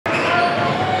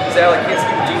Daniel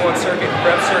D1 Circuit,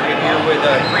 Prep Circuit here with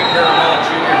Cretin-Derham Hall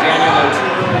Jr. Daniel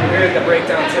Oturu. Here at the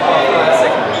Breakdown Tip-Off Classic.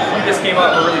 You just came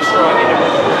out with a really strong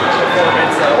individual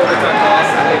performance, overtime loss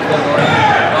in Lakeville North.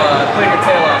 Playing your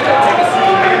tail off. Take us through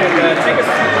the game and take us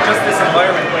through just this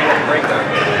environment playing at the Breakdown.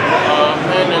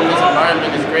 Playing in this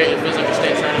environment is great. It feels like a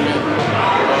state tournament.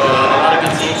 A lot of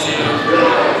good teams here.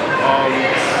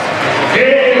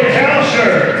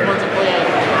 It's fun to play in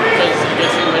because you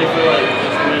get you ready for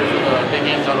the big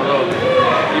games on the road.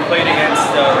 You played against,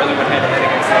 really went head-to-head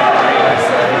against Oturu.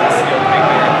 He's a skilled big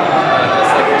man,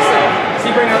 just like yourself. Does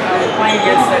he bring out, playing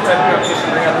against that type of competition,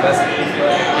 bring out the best of you, feel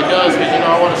like? It does, because,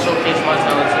 I want to showcase my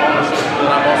talent, so I want to show people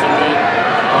that I'm also good.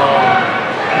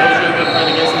 It was really good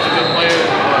playing against him. He's a good player.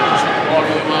 He shot the ball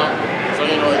really well. So,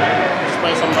 just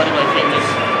playing somebody like him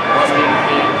just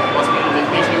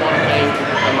makes me want to play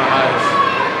at my highest.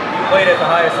 You played at the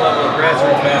highest level of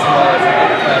grassroots basketball as an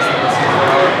underclassmen this season,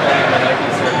 playing in the Nike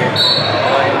circuit.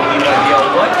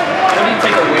 What do you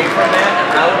take away from that?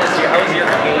 How has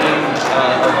your game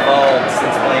evolved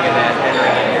since playing in that,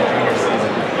 entering in your junior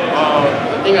season?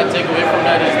 The thing I take away from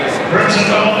that is this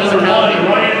physicality.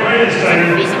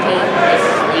 Physical.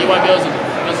 The EYBL is a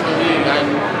physical league. I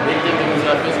didn't think it was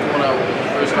that physical when I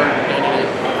first started playing in it,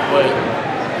 but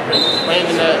playing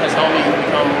in that has helped me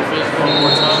become more physical and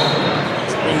more tough.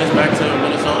 Bring this back to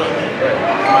Minnesota.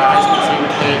 My high school team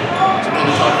played some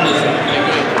really toughness and play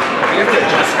good. Do you have to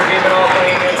adjust your game at all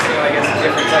playing against, I guess, a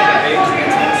different type of bigs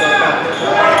against Minnesota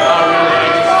competition? Not really.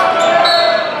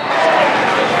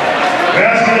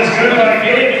 basket is good by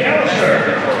Gabe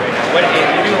Kelcher.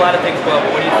 You do a lot of things well, but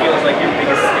what do you feel is like your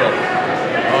biggest skill?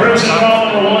 Crimson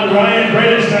ball number 1, Ryan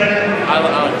Breitensteiner. I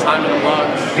like timing the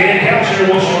blocks. Gabe Kelcher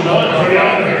will shoot 1 for the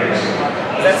Islanders.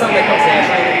 Is that something that comes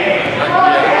naturally?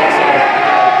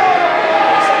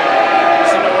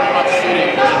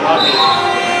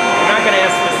 We're not going to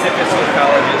ask specifics with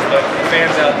colleges, but the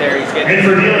fans out there, he's getting and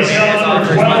for Neil Young,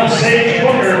 12 Sage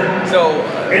Booker. So,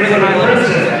 really high level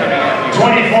season coming at you.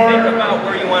 24. Think about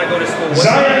where you want to go to school. What's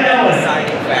the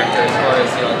deciding factor as far as,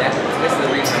 this is the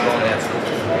reason I'm going to that school?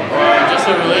 Just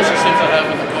the relationships I have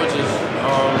with the coaches.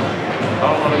 I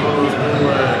don't want to go to a school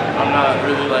where I'm not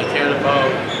really cared about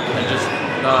and just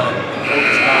not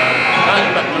focused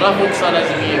on, not focused on as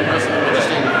a me personally, but just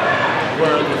in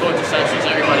where the coach just treats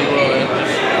everybody well and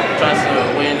just tries to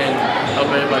win and help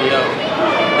everybody out.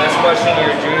 Last question,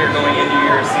 you're a junior going into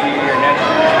your senior year next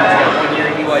year. You got 1 year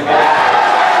at EYBL.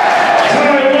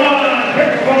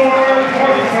 Pick for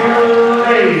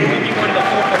three. You won the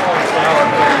full performance for our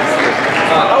player this year.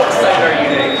 How excited are you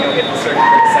to hit the circuit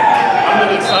for the second year? I'm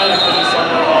really excited for this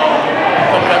summer.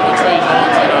 Coming back with Trey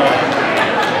Jones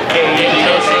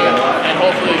and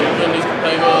hopefully Goodness can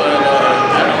play well and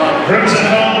get a lot of Crimson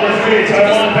ball number 3,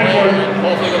 Taiwan Pickford.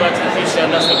 Hopefully go back to the future,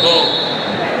 and that's the goal.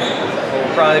 We'll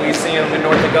probably be seeing him in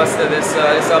North Augusta this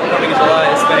upcoming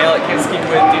July. It's been Alex Kinski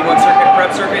with D1 Circuit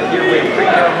Prep Circuit here with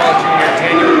Cretin-Derham Hall Jr.